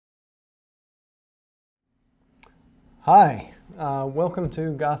Hi, welcome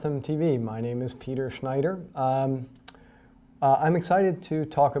to Gotham TV. My name is Peter Schneider. I'm excited to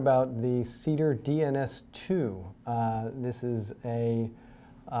talk about the Cedar DNS 2. This is a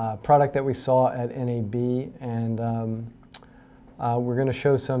product that we saw at NAB, and we're going to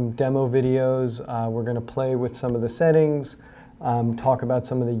show some demo videos. We're going to play with some of the settings, talk about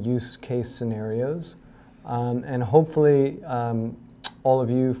some of the use case scenarios, and hopefully all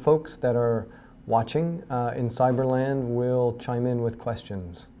of you folks that are watching in Cyberland will chime in with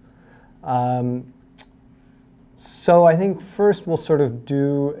questions. So I think first we'll sort of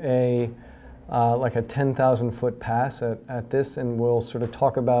do like a 10,000 foot pass at this, and we'll sort of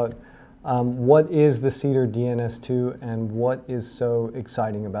talk about what is the Cedar DNS 2 and what is so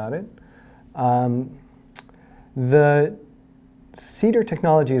exciting about it. The Cedar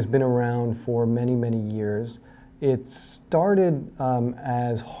technology has been around for many, many years. It started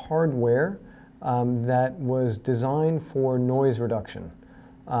as hardware that was designed for noise reduction,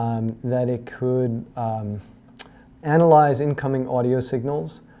 that it could analyze incoming audio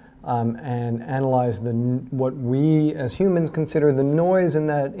signals and analyze what we as humans consider the noise in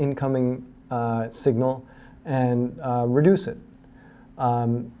that incoming signal and reduce it.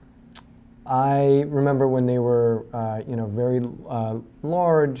 I remember when they were very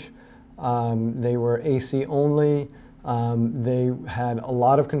large, they were AC only. They had a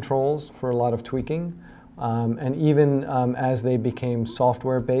lot of controls for a lot of tweaking, and even as they became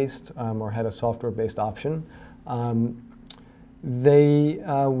software-based or had a software-based option, they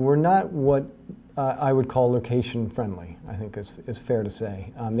were not what I would call location-friendly, I think is fair to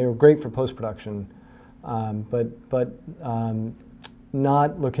say. They were great for post-production, but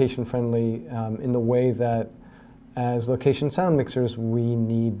not location-friendly in the way that as location sound mixers we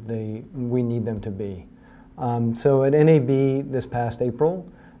need them to be. So at NAB this past April,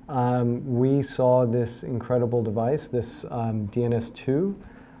 we saw this incredible device, this DNS 2,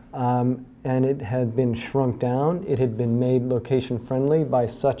 and it had been shrunk down. It had been made location friendly by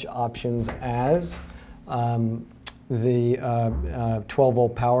such options as the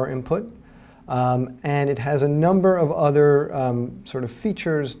 12-volt power input. And it has a number of other sort of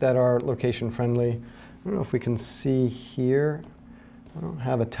features that are location friendly. I don't know if we can see here. I don't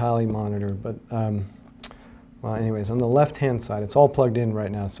have a tally monitor, but well, anyways, on the left-hand side, it's all plugged in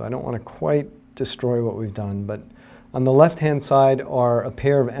right now, so I don't want to quite destroy what we've done. But on the left-hand side are a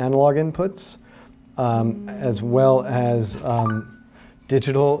pair of analog inputs, as well as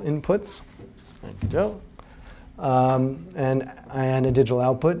digital inputs. Thank you, Joe. And a digital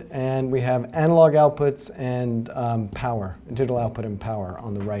output. And we have analog outputs and power, digital output and power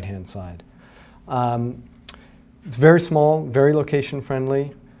on the right-hand side. It's very small, very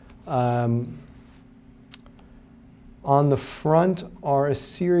location-friendly. On the front are a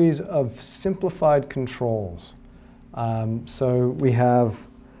series of simplified controls. So we have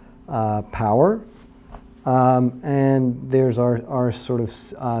power, and there's our sort of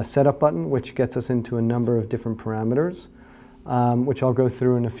setup button, which gets us into a number of different parameters, which I'll go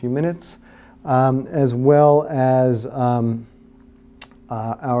through in a few minutes, as well as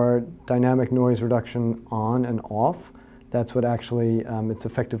our dynamic noise reduction on and off. That's what actually, it's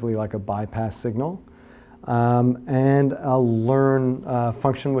effectively like a bypass signal. And a learn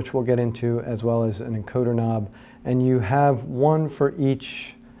function, which we'll get into, as well as an encoder knob. And you have one for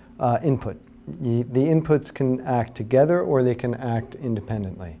each input. The inputs can act together or they can act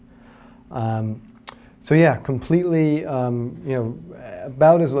independently. So yeah, completely,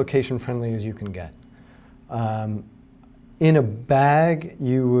 about as location friendly as you can get. In a bag,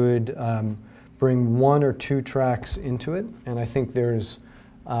 you would bring 1 or 2 tracks into it, and I think there's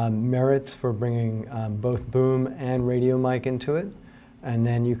merits for bringing both boom and radio mic into it, and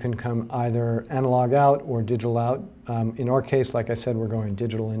then you can come either analog out or digital out. In our case, like I said, we're going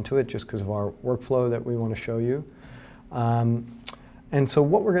digital into it just because of our workflow that we want to show you. And so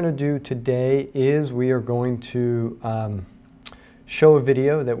what we're going to do today is we are going to show a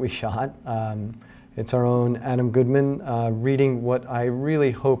video that we shot. It's our own Adam Goodman reading what I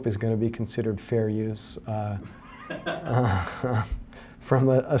really hope is going to be considered fair use from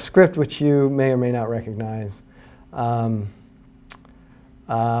a script which you may or may not recognize.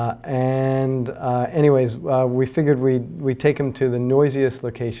 Anyways, we figured we'd take him to the noisiest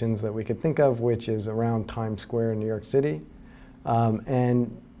locations that we could think of, which is around Times Square in New York City.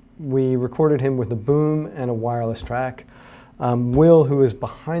 And we recorded him with a boom and a wireless track. Will, who is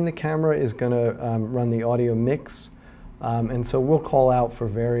behind the camera, is going to run the audio mix. And so we'll call out for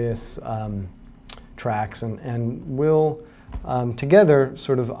various tracks, and we'll together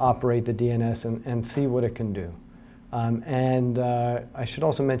sort of operate the DNS and see what it can do. I should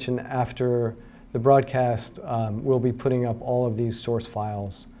also mention, after the broadcast will be putting up all of these source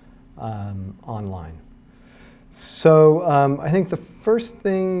files online. So I think the first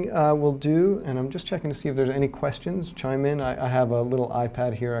thing we'll do, and I'm just checking to see if there's any questions, chime in. I have a little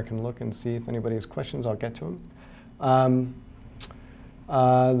iPad here. I can look and see if anybody has questions. I'll get to them.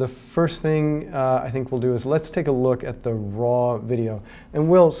 The first thing I think we'll do is let's take a look at the raw video. And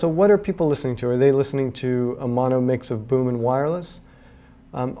Will, so what are people listening to? Are they listening to a mono mix of boom and wireless?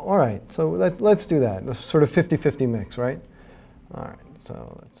 All right, so let's do that. A sort of 50-50 mix, right? All right,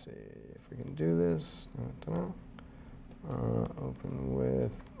 so let's see if we can do this. Open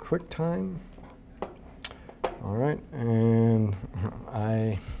with QuickTime. All right, and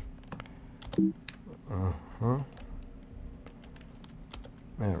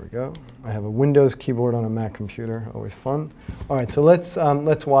there we go. I have a Windows keyboard on a Mac computer, always fun. All right, so let's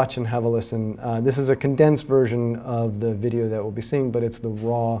watch and have a listen. This is a condensed version of the video that we'll be seeing, but it's the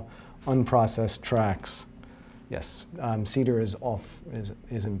raw, unprocessed tracks. Yes, Cedar is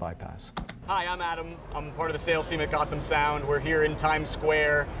in bypass. Hi, I'm Adam. I'm part of the sales team at Gotham Sound. We're here in Times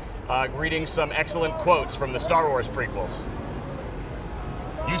Square, reading some excellent quotes from the Star Wars prequels.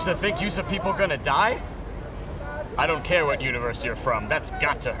 Used to think people gonna die? I don't care what universe you're from, that's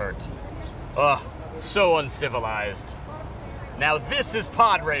got to hurt. Ugh, so uncivilized. Now this is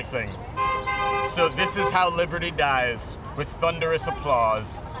pod racing. So this is how liberty dies, with thunderous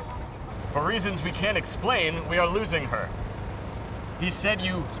applause. For reasons we can't explain, we are losing her. He said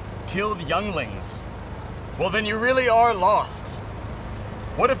you killed younglings. Well, then you really are lost.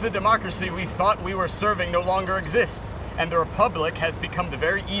 What if the democracy we thought we were serving no longer exists, and the Republic has become the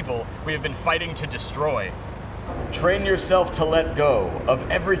very evil we have been fighting to destroy? Train yourself to let go of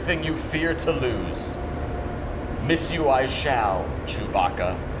everything you fear to lose. Miss you I shall,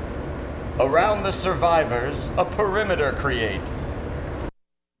 Chewbacca. Around the survivors, a perimeter create.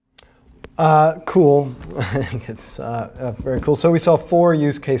 Cool. I think it's very cool. So we saw 4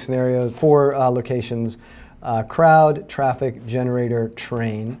 use case scenarios, 4 locations: crowd, traffic, generator,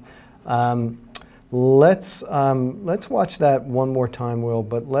 train. Let's watch that one more time, Will.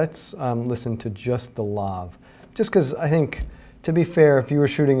 But let's listen to just the lav. Just because I think, to be fair, if you were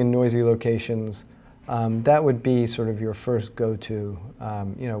shooting in noisy locations, that would be sort of your first go-to,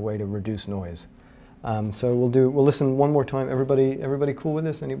 way to reduce noise. So we'll listen one more time. Everybody cool with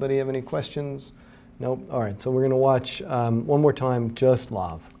this? Anybody have any questions? Nope. All right. So we're going to watch one more time, just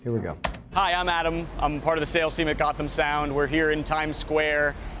lav. Here we go. Hi, I'm Adam. I'm part of the sales team at Gotham Sound. We're here in Times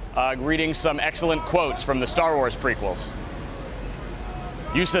Square, reading some excellent quotes from the Star Wars prequels.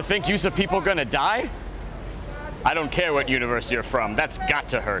 Used to think people gonna die? I don't care what universe you're from, that's got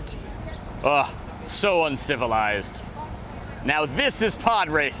to hurt. Ugh, so uncivilized. Now this is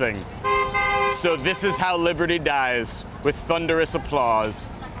pod racing. So this is how liberty dies, with thunderous applause.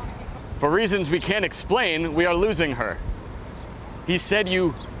 For reasons we can't explain, we are losing her. He said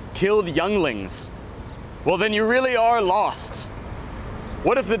you killed younglings. Well, then you really are lost.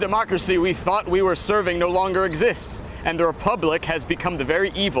 What if the democracy we thought we were serving no longer exists, and the Republic has become the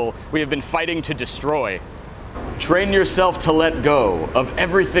very evil we have been fighting to destroy? Train yourself to let go of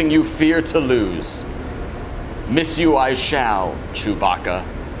everything you fear to lose. Miss you I shall, Chewbacca.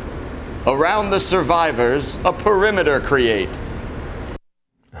 Around the survivors, a perimeter create.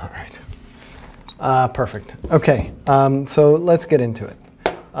 All right. Perfect. Okay, so let's get into it.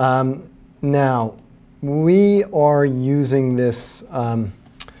 Now, we are using this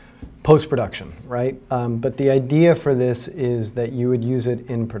post-production, right? But the idea for this is that you would use it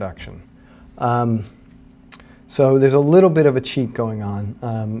in production. So there's a little bit of a cheat going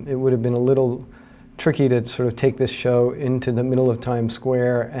on. It would have been a little tricky to sort of take this show into the middle of Times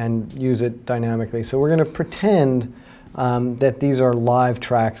Square and use it dynamically. So we're going to pretend that these are live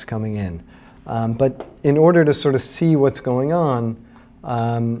tracks coming in. But in order to sort of see what's going on,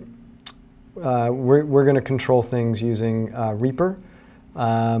 we're going to control things using Reaper.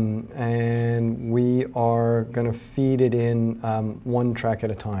 And we are going to feed it in one track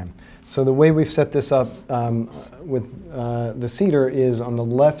at a time. So the way we've set this up with the Cedar is on the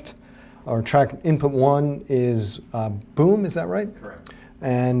left, our track input 1 is boom, is that right? Correct.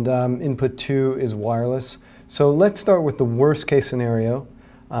 And input 2 is wireless. So let's start with the worst case scenario,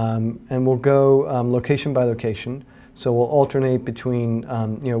 and we'll go location by location. So we'll alternate between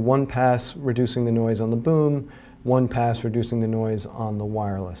one pass reducing the noise on the boom, one pass reducing the noise on the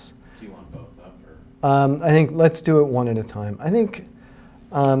wireless. Do you want both up? Or? I think let's do it one at a time.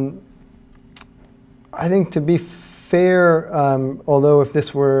 I think to be fair, although if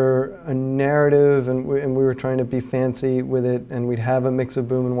this were a narrative and we were trying to be fancy with it and we'd have a mix of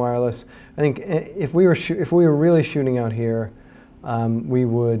boom and wireless, I think if we were really shooting out here, we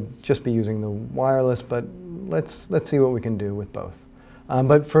would just be using the wireless, but let's see what we can do with both.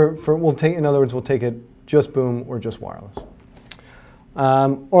 But in other words, we'll take it just boom or just wireless.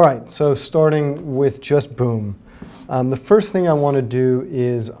 All right, so starting with just boom. The first thing I want to do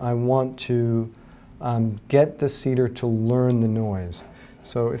is I want to get the Cedar to learn the noise.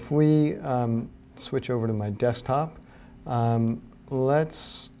 So if we switch over to my desktop,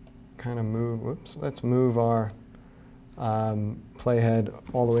 let's kind of move, let's move our playhead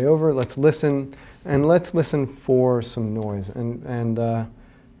all the way over. Let's listen, and let's listen for some noise. And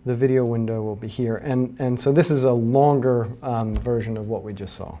the video window will be here. And so this is a longer version of what we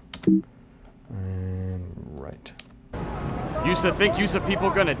just saw. And right. Used to think people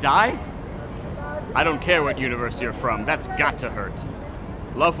gonna die? I don't care what universe you're from, that's got to hurt.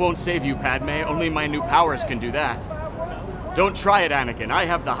 Love won't save you, Padme, only my new powers can do that. Don't try it, Anakin, I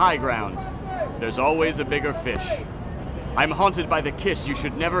have the high ground. There's always a bigger fish. I'm haunted by the kiss you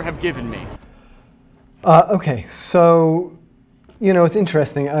should never have given me. Okay, so, you know, it's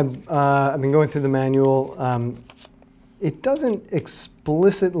interesting. I've been going through the manual. It doesn't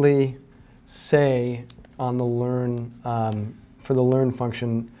explicitly say on the learn, for the learn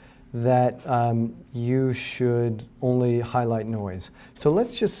function that you should only highlight noise. So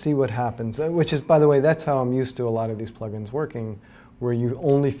let's just see what happens, which is, by the way, that's how I'm used to a lot of these plugins working, where you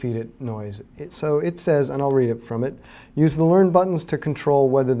only feed it noise. So it says, and I'll read it from it, use the learn buttons to control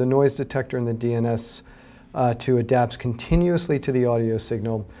whether the noise detector in the DNS adapts continuously to the audio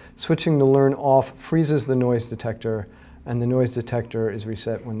signal. Switching the learn off freezes the noise detector, and the noise detector is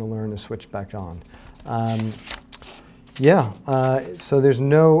reset when the learn is switched back on. So there's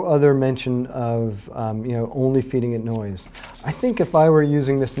no other mention of only feeding it noise. I think if I were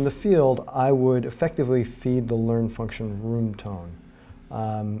using this in the field, I would effectively feed the learn function room tone,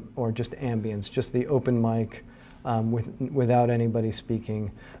 or just ambience, just the open mic without anybody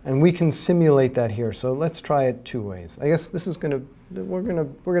speaking. And we can simulate that here. So let's try it two ways. I guess this is we're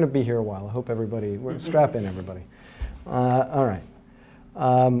gonna be here a while. I hope we're strap in, everybody. All right.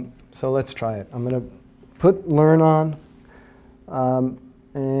 So let's try it. I'm gonna put learn on.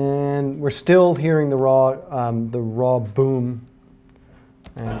 And we're still hearing the raw boom.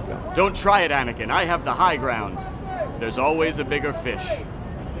 And go. Don't try it, Anakin. I have the high ground. There's always a bigger fish.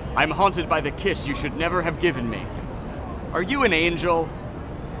 I'm haunted by the kiss you should never have given me. Are you an angel?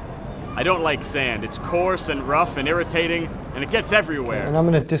 I don't like sand. It's coarse and rough and irritating, and it gets everywhere. And I'm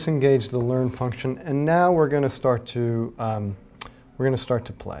going to disengage the learn function, and now we're going to start to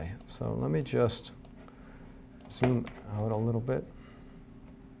play. So let me just zoom out a little bit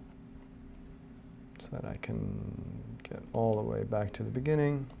so that I can get all the way back to the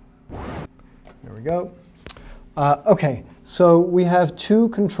beginning. There we go. Okay, so we have two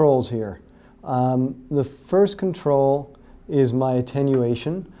controls here. The first control is my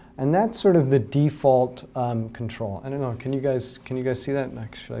attenuation, and that's sort of the default control. I don't know. Can you guys see that?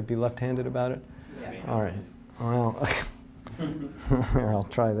 Should I be left-handed about it? Yeah. All right. Well, here, I'll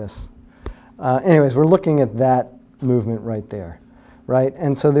try this. Anyways, we're looking at that movement right there, right?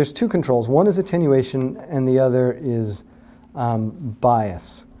 And so there's two controls. One is attenuation, and the other is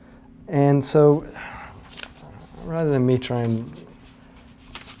bias. And so rather than me try and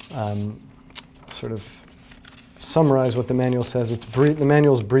sort of summarize what the manual says, the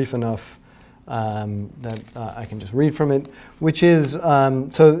manual's brief enough that I can just read from it, which is,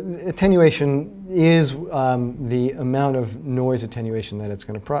 so attenuation is the amount of noise attenuation that it's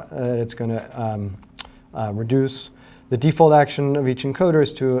going to reduce. The default action of each encoder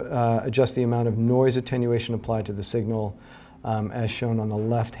is to adjust the amount of noise attenuation applied to the signal, as shown on the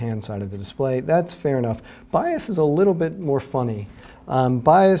left-hand side of the display. That's fair enough. Bias is a little bit more funny.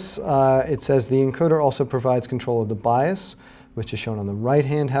 Bias, it says the encoder also provides control of the bias, which is shown on the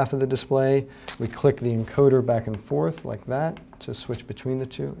right-hand half of the display. We click the encoder back and forth like that to switch between the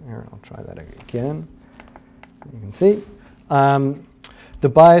two. Here, I'll try that again. You can see. The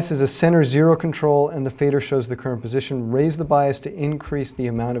bias is a center zero control, and the fader shows the current position. Raise the bias to increase the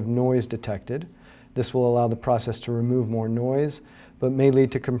amount of noise detected. This will allow the process to remove more noise, but may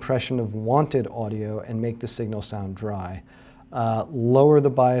lead to compression of wanted audio and make the signal sound dry. Lower the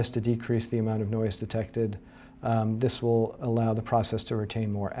bias to decrease the amount of noise detected. This will allow the process to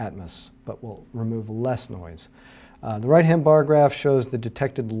retain more atmos, but will remove less noise. The right-hand bar graph shows the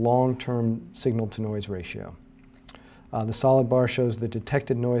detected long-term signal-to-noise ratio. The solid bar shows the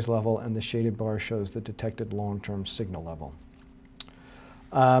detected noise level, and the shaded bar shows the detected long-term signal level.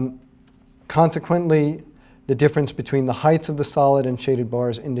 Consequently, the difference between the heights of the solid and shaded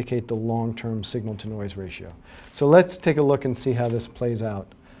bars indicate the long-term signal-to-noise ratio. So let's take a look and see how this plays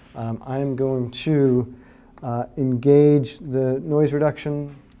out. I'm going to engage the noise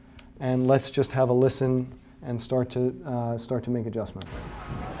reduction, and let's just have a listen and start to make adjustments.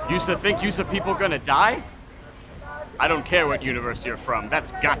 Used to think people gonna die? I don't care what universe you're from,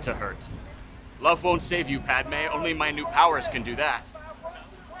 that's got to hurt. Love won't save you, Padme, only my new powers can do that.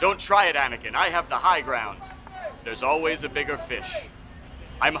 Don't try it, Anakin, I have the high ground. There's always a bigger fish.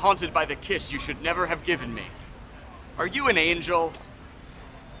 I'm haunted by the kiss you should never have given me. Are you an angel?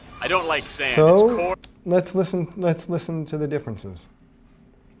 I don't like sand, it's core. Let's listen to the differences.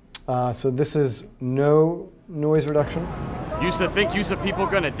 So this is no noise reduction. Used to think people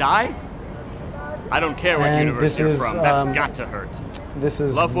gonna die? I don't care what universe you're from, that's got to hurt. This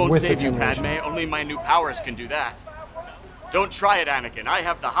is Love won't with save you, attenuation. Padme, only my new powers can do that. Don't try it, Anakin, I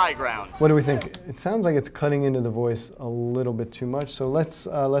have the high ground. What do we think? It sounds like it's cutting into the voice a little bit too much, so let's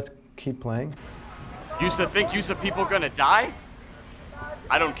keep playing. Used to think people gonna die?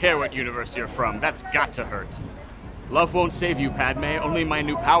 I don't care what universe you're from, that's got to hurt. Love won't save you, Padme, only my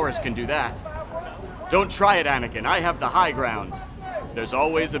new powers can do that. Don't try it, Anakin, I have the high ground. There's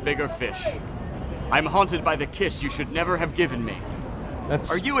always a bigger fish. I'm haunted by the kiss you should never have given me.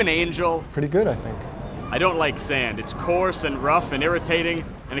 Are you an angel? Pretty good, I think. I don't like sand. It's coarse and rough and irritating,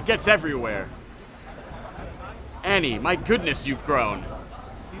 and it gets everywhere. Annie, my goodness, you've grown.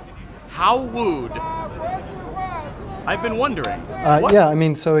 How wooed. I've been wondering. Yeah, I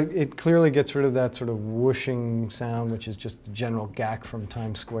mean, so it clearly gets rid of that sort of whooshing sound, which is just the general gack from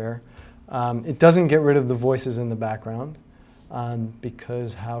Times Square. It doesn't get rid of the voices in the background,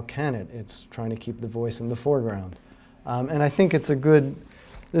 because how can it? It's trying to keep the voice in the foreground. And I think this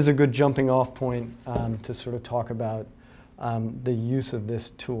is a good jumping off point to sort of talk about the use of this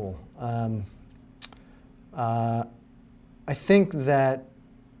tool. I think that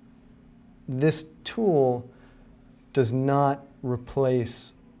this tool does not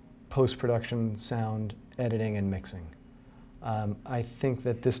replace post-production sound editing and mixing. I think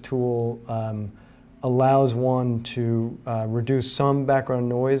that this tool allows one to reduce some background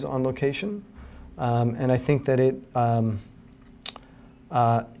noise on location, and I think that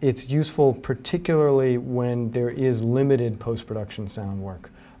it's useful particularly when there is limited post-production sound work.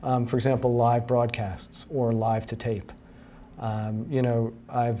 For example, live broadcasts or live to tape. You know,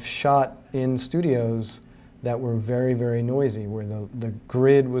 I've shot in studios that were very, very noisy, where the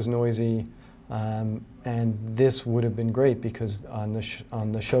grid was noisy, and this would have been great because on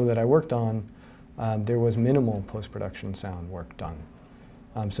the show that I worked on, there was minimal post-production sound work done.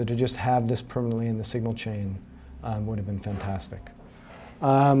 So to just have this permanently in the signal chain would have been fantastic.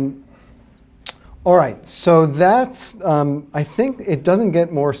 All right, so that's, I think it doesn't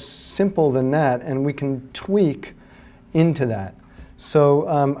get more simple than that, and we can tweak into that. So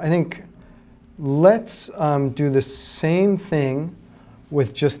I think let's do the same thing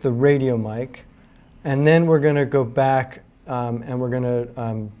with just the radio mic, and then we're going to go back and we're going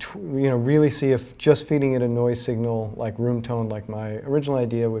to really see if just feeding it a noise signal like room tone, like my original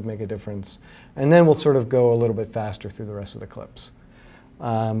idea, would make a difference. And then we'll sort of go a little bit faster through the rest of the clips.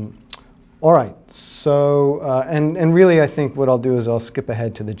 All right, so, and really I think what I'll do is I'll skip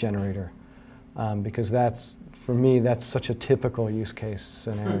ahead to the generator, because that's, for me, that's such a typical use case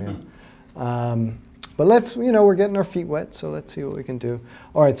scenario. But let's, we're getting our feet wet, so let's see what we can do.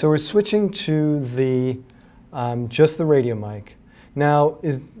 All right, so we're switching to the, just the radio mic. Now,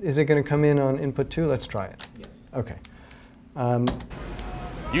 is it going to come in on input 2? Let's try it. Yes. Okay.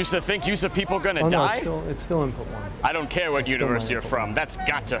 Used to think people gonna die? No, it's still input 1. I don't care what universe you're from. That's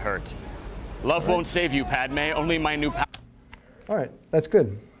got to hurt. Love won't save you, Padme. Only my new power. All right, that's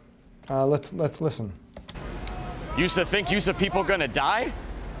good. Let's listen. Used to think people gonna die?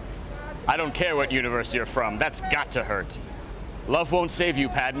 I don't care what universe you're from. That's got to hurt. Love won't save you,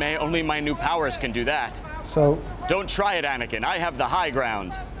 Padme. Only my new powers can do that. So don't try it, Anakin. I have the high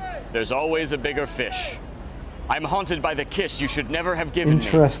ground. There's always a bigger fish. I'm haunted by the kiss you should never have given me.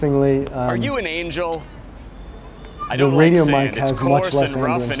 Interestingly, are you an angel? I don't the radio like sand. mic has it's coarse much less and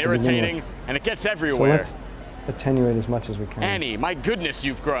rough ambience and to begin irritating, with. and it gets So everywhere. let's attenuate as much as we can. Annie, my goodness,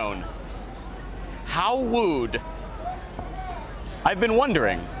 you've grown. How wooed. I've been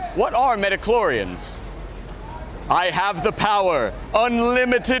wondering, what are metachlorians? I have the power,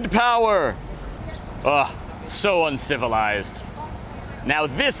 unlimited power. Ugh, so uncivilized. Now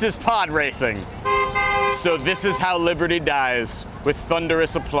this is pod racing. So this is how liberty dies, with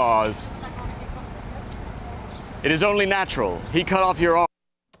thunderous applause. It is only natural. He cut off your arm.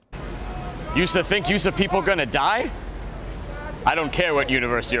 Used to think people gonna die? I don't care what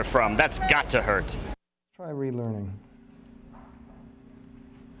universe you're from. That's got to hurt. Try relearning.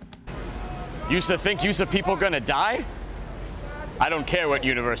 Used to think people gonna die? I don't care what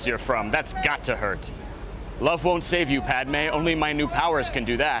universe you're from. That's got to hurt. Love won't save you, Padme. Only my new powers can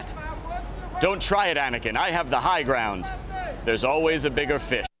do that. Don't try it, Anakin. I have the high ground. There's always a bigger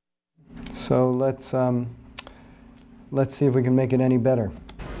fish. So let's see if we can make it any better.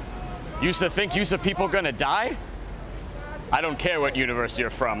 Used to think people gonna die? I don't care what universe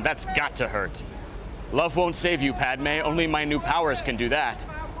you're from. That's got to hurt. Love won't save you, Padme. Only my new powers can do that.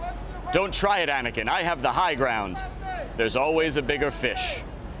 Don't try it, Anakin. I have the high ground. There's always a bigger fish.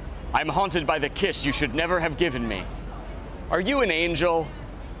 I'm haunted by the kiss you should never have given me. Are you an angel?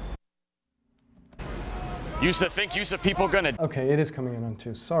 Used to think people gonna... Okay, it is coming in on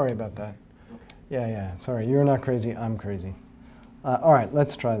 2. Sorry about that. Yeah, sorry. You're not crazy, I'm crazy. All right,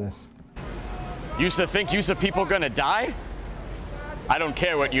 let's try this. Used to think people gonna die? I don't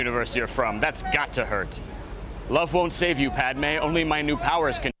care what universe you're from. That's got to hurt. Love won't save you, Padme. Only my new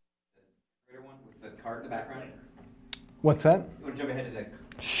powers can... With the cart in the background? What's that? You want to jump ahead to the...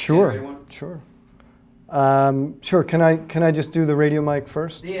 Sure, one? sure. Sure, can I just do the radio mic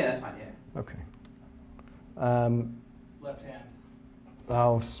first? Yeah, that's fine, yeah. Okay. Left hand.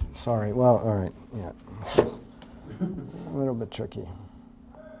 Oh, sorry. Well, all right. Yeah, this is a little bit tricky.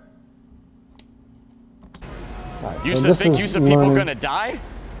 All right, Used so to think people learning. gonna die?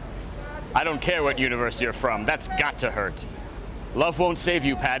 I don't care what universe you're from. That's got to hurt. Love won't save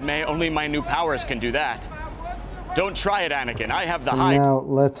you, Padme. Only my new powers can do that. Don't try it, Anakin. I have the high... Now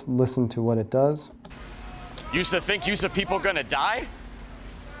let's listen to what it does. Used to think people gonna die?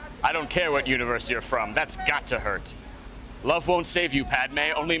 I don't care what universe you're from. That's got to hurt. Love won't save you,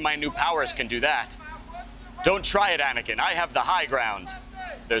 Padme. Only my new powers can do that. Don't try it, Anakin. I have the high ground.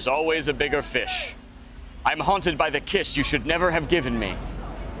 There's always a bigger fish. I'm haunted by the kiss you should never have given me.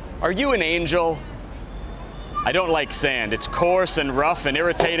 Are you an angel? I don't like sand. It's coarse and rough and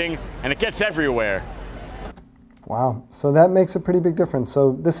irritating, and it gets everywhere. Wow, so that makes a pretty big difference.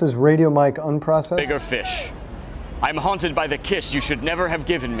 So this is radio mic unprocessed? Bigger fish. I'm haunted by the kiss you should never have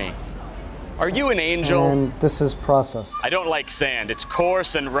given me. Are you an angel? And this is processed. I don't like sand. It's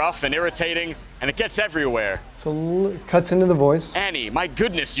coarse and rough and irritating, and it gets everywhere. So cuts into the voice. Annie, my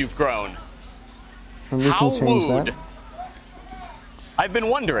goodness, you've grown. And we How can change wooed. that. I've been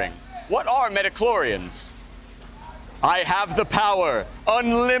wondering, what are midichlorians? I have the power.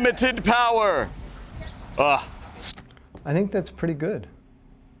 Unlimited power. Ugh. I think that's pretty good.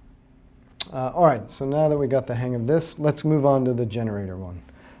 All right, so now that we got the hang of this, let's move on to the generator one.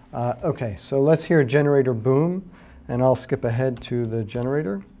 Okay, so let's hear generator boom, and I'll skip ahead to the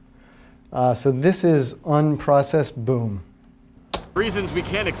generator. So this is unprocessed boom. Reasons we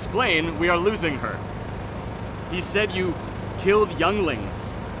can't explain, we are losing her. He said you killed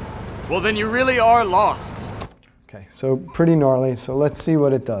younglings. Well, then you really are lost. Okay, so pretty gnarly, so let's see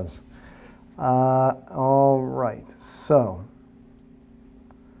what it does. All right, so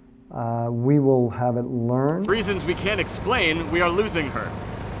we will have it learn. Reasons we can't explain, we are losing her.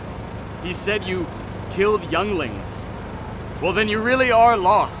 He said you killed younglings. Well, then you really are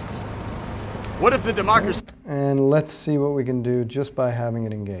lost. What if the democracy... And let's see what we can do just by having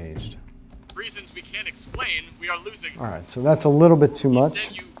it engaged. Reasons we can't explain, we are losing her. All right, so that's a little bit too He much.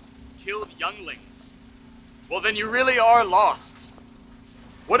 said you killed younglings. Well, then you really are lost.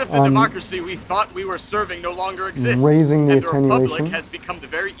 What if the democracy we thought we were serving no longer exists, raising the and the attenuation. republic has become the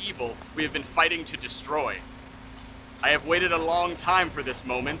very evil we have been fighting to destroy? I have waited a long time for this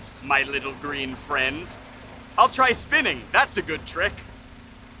moment, my little green friend. I'll try spinning. That's a good trick.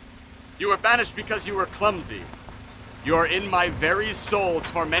 You were banished because you were clumsy. You are in my very soul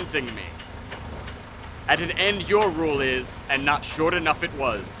tormenting me. At an end your rule is, and not short enough it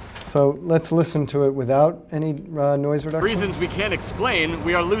was. So let's listen to it without any noise reduction. Reasons we can't explain,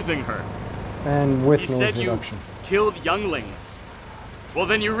 we are losing her. And with He noise said reduction. you killed younglings. Well,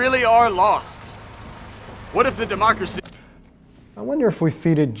 then you really are lost. What if the democracy... I wonder if we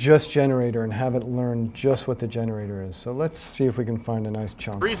feed it just generator and have it learn just what the generator is. So let's see if we can find a nice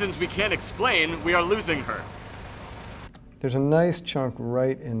chunk. Reasons we can't explain, we are losing her. There's a nice chunk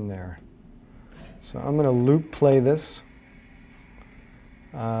right in there. So I'm going to loop play this.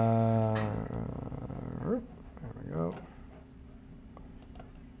 There we go.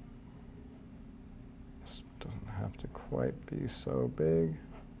 This doesn't have to quite be so big.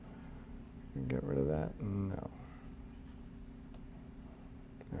 Get rid of that. No.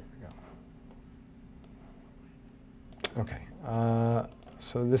 There we go. Okay.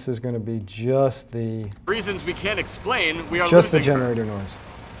 So this is going to be just the Reasons we can't explain, we are just the losing her. generator noise.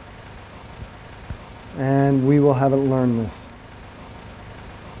 And we will have it learn this.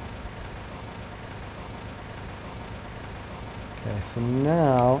 Okay, so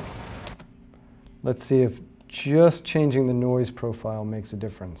now let's see if just changing the noise profile makes a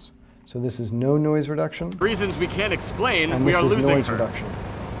difference. So this is no noise reduction. Reasons we can't explain, And we this are is losing noise her. reduction.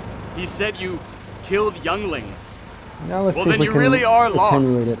 He said you killed younglings. Now let's Well, see if then we you can really are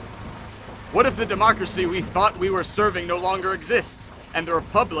attenuate lost. it. What if the democracy we thought we were serving no longer exists, and the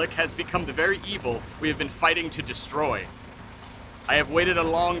Republic has become the very evil we have been fighting to destroy? I have waited a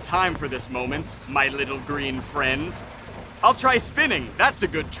long time for this moment, my little green friend. I'll try spinning, that's a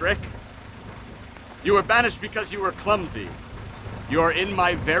good trick. You were banished because you were clumsy. You are in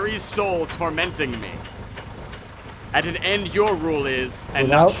my very soul tormenting me. At an end your rule is, and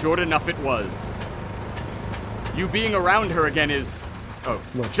not Without- short enough it was. You being around her again is... Oh,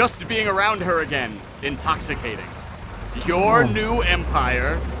 Look. just being around her again, intoxicating. Your new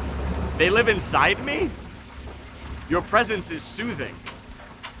empire, they live inside me? Your presence is soothing.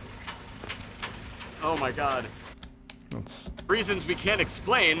 Oh my god. Let's, Reasons we can't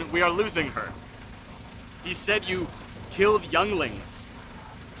explain, we are losing her. He said you killed younglings.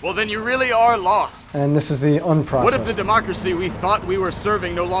 Well, then you really are lost. and this is the unprocessed. What if the democracy we thought we were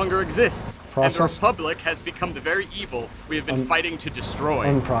serving no longer exists, and the Processed? Republic has become the very evil we have been fighting to destroy?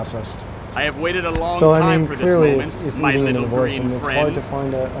 Unprocessed. I have waited a long So time I mean, for this clearly moment, it's my eating into little the voice, green and it's friend. hard to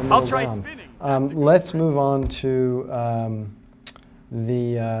find a middle I'll try ground. spinning. That's a good Let's trick. move on to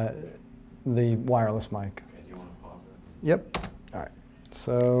the wireless mic. Okay, do you want to pause it? Yep. All right.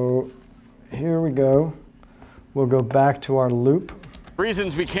 So here we go. We'll go back to our loop.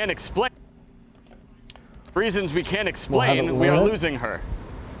 Reasons we can't explain. Reasons we can't We'll have explain, it we are loaded. losing her.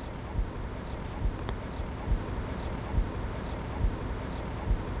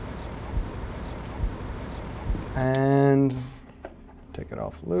 And take it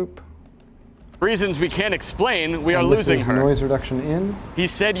off loop. Reasons we can't explain, we are And this losing is her. noise reduction in. He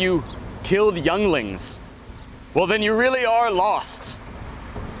said you killed younglings. Well, then you really are lost.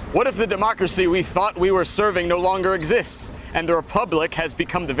 What if the democracy we thought we were serving no longer exists, and the Republic has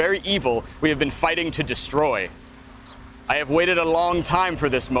become the very evil we have been fighting to destroy? I have waited a long time for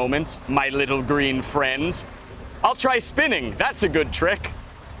this moment, my little green friend. I'll try spinning, that's a good trick.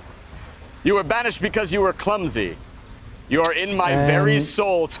 You were banished because you were clumsy. You are in my very And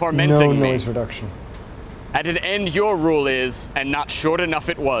soul No tormenting me. noise reduction. At an end your rule is, and not short enough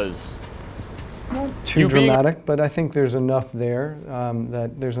it was. Too You being- dramatic, but I think there's enough there,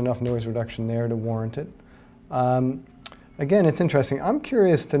 that there's enough noise reduction there to warrant it. Again, it's interesting. I'm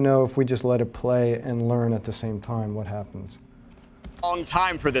curious to know if we just let it play and learn at the same time what happens. Long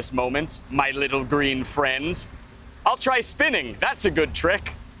time for this moment, my little green friend. I'll try spinning, that's a good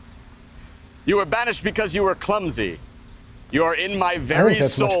trick. You were banished because you were clumsy. You are in my very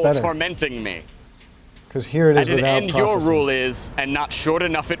that's much soul better. tormenting me. Because here it is At an without end your processing. rule is, and not short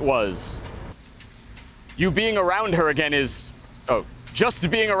enough it was. You being around her again is, oh, just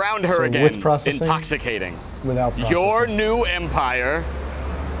being around her So again, with processing? intoxicating. Without processing. Your new empire,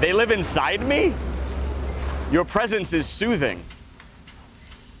 they live inside me? Your presence is soothing.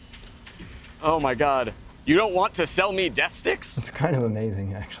 Oh my god. You don't want to sell me death sticks? It's kind of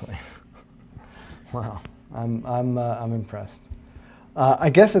amazing, actually. Wow, I'm impressed. I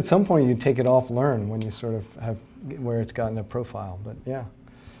guess at some point you take it off learn when you sort of have where it's gotten a profile, but yeah.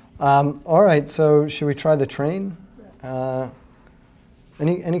 All right, so should we try the train?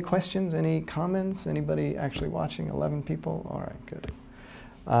 Any questions, any comments? Anybody actually watching? 11 people? All right, good.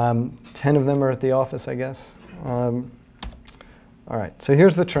 10 of them are at the office, I guess. All right, so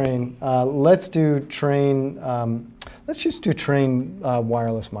here's the train. Let's do train, let's just do train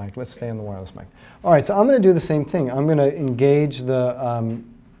wireless mic. Let's stay on the wireless mic. All right, so I'm going to do the same thing. I'm going to engage the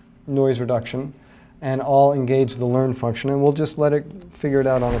noise reduction, and I'll engage the learn function, and we'll just let it figure it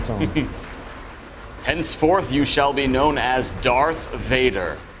out on its own. Henceforth you shall be known as Darth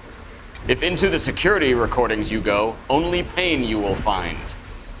Vader. If into the security recordings you go, only pain you will find.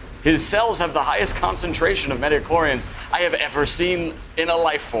 His cells have the highest concentration of metachlorians I have ever seen in a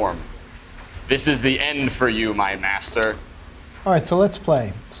life form. This is the end for you, my master. All right, so let's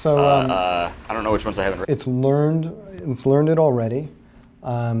play. So I don't know which ones I haven't read. it's learned it already.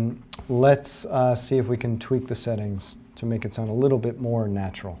 Let's see if we can tweak the settings to make it sound a little bit more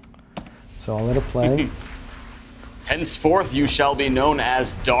natural. So I'll let it play. Henceforth you shall be known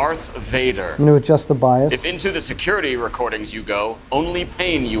as Darth Vader. I'm going to adjust the bias. If into the security recordings you go, only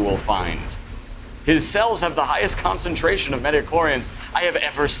pain you will find. His cells have the highest concentration of metachlorians I have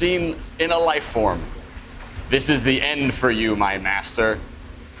ever seen in a life form. This is the end for you, my master.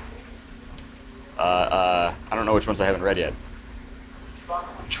 I don't know which ones I haven't read yet.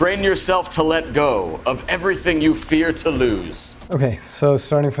 Train yourself to let go of everything you fear to lose. Okay, so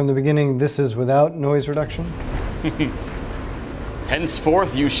starting from the beginning, this is without noise reduction.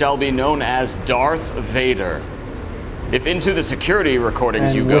 Henceforth you shall be known as Darth Vader. If into the security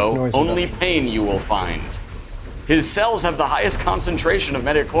recordings And you with go, noise only reduction. pain you will find. His cells have the highest concentration of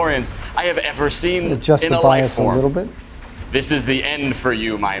metachlorians I have ever seen Adjust in the a life bias a form. little bit. This is the end for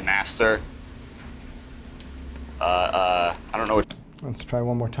you, my master. I don't know what... Let's try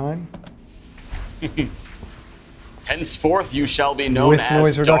one more time. Henceforth you shall be known With as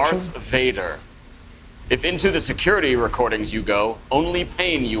noise reduction? Darth Vader. If into the security recordings you go, only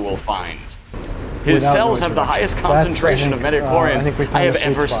pain you will find. His Without cells noise have the reduction. highest That's, concentration I of think, I metachlorians think we I found have the sweet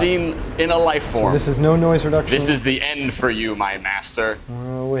ever spot. seen in a life So form. this is no noise reduction. This is the end for you, my master.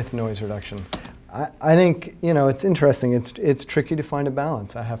 With noise reduction. I think, you know, it's interesting. It's tricky to find a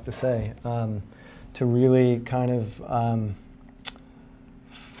balance, I have to say, to really kind of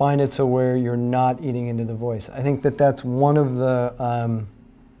find it so where you're not eating into the voice. I think that that's one of the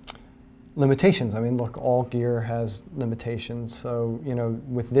limitations. I mean, look, all gear has limitations. So, you know,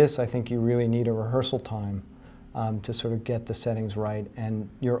 with this, I think you really need a rehearsal time to sort of get the settings right. And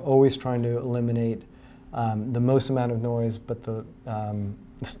you're always trying to eliminate the most amount of noise, but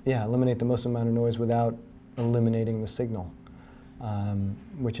eliminate the most amount of noise without eliminating the signal,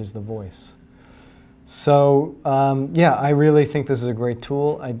 which is the voice. So yeah, I really think this is a great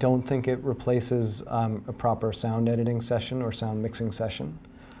tool. I don't think it replaces a proper sound editing session or sound mixing session,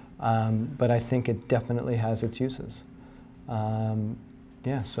 but I think it definitely has its uses.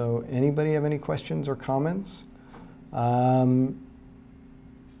 Yeah, so anybody have any questions or comments? Yeah,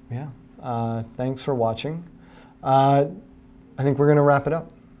 thanks for watching. I think we're going to wrap it up.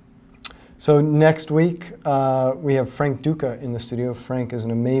 So next week, we have Frank Duca in the studio. Frank is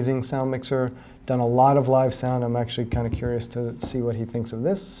an amazing sound mixer, done a lot of live sound. I'm actually kind of curious to see what he thinks of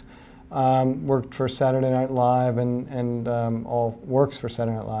this. Worked for Saturday Night Live and works for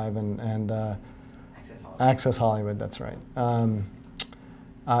Saturday Night Live and Access Hollywood, that's right.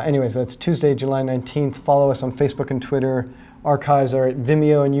 Anyways, that's Tuesday, July 19th. Follow us on Facebook and Twitter. Archives are at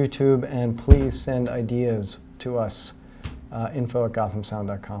Vimeo and YouTube, and please send ideas to us,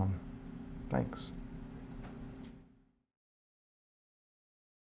 info@gothamsound.com. Thanks.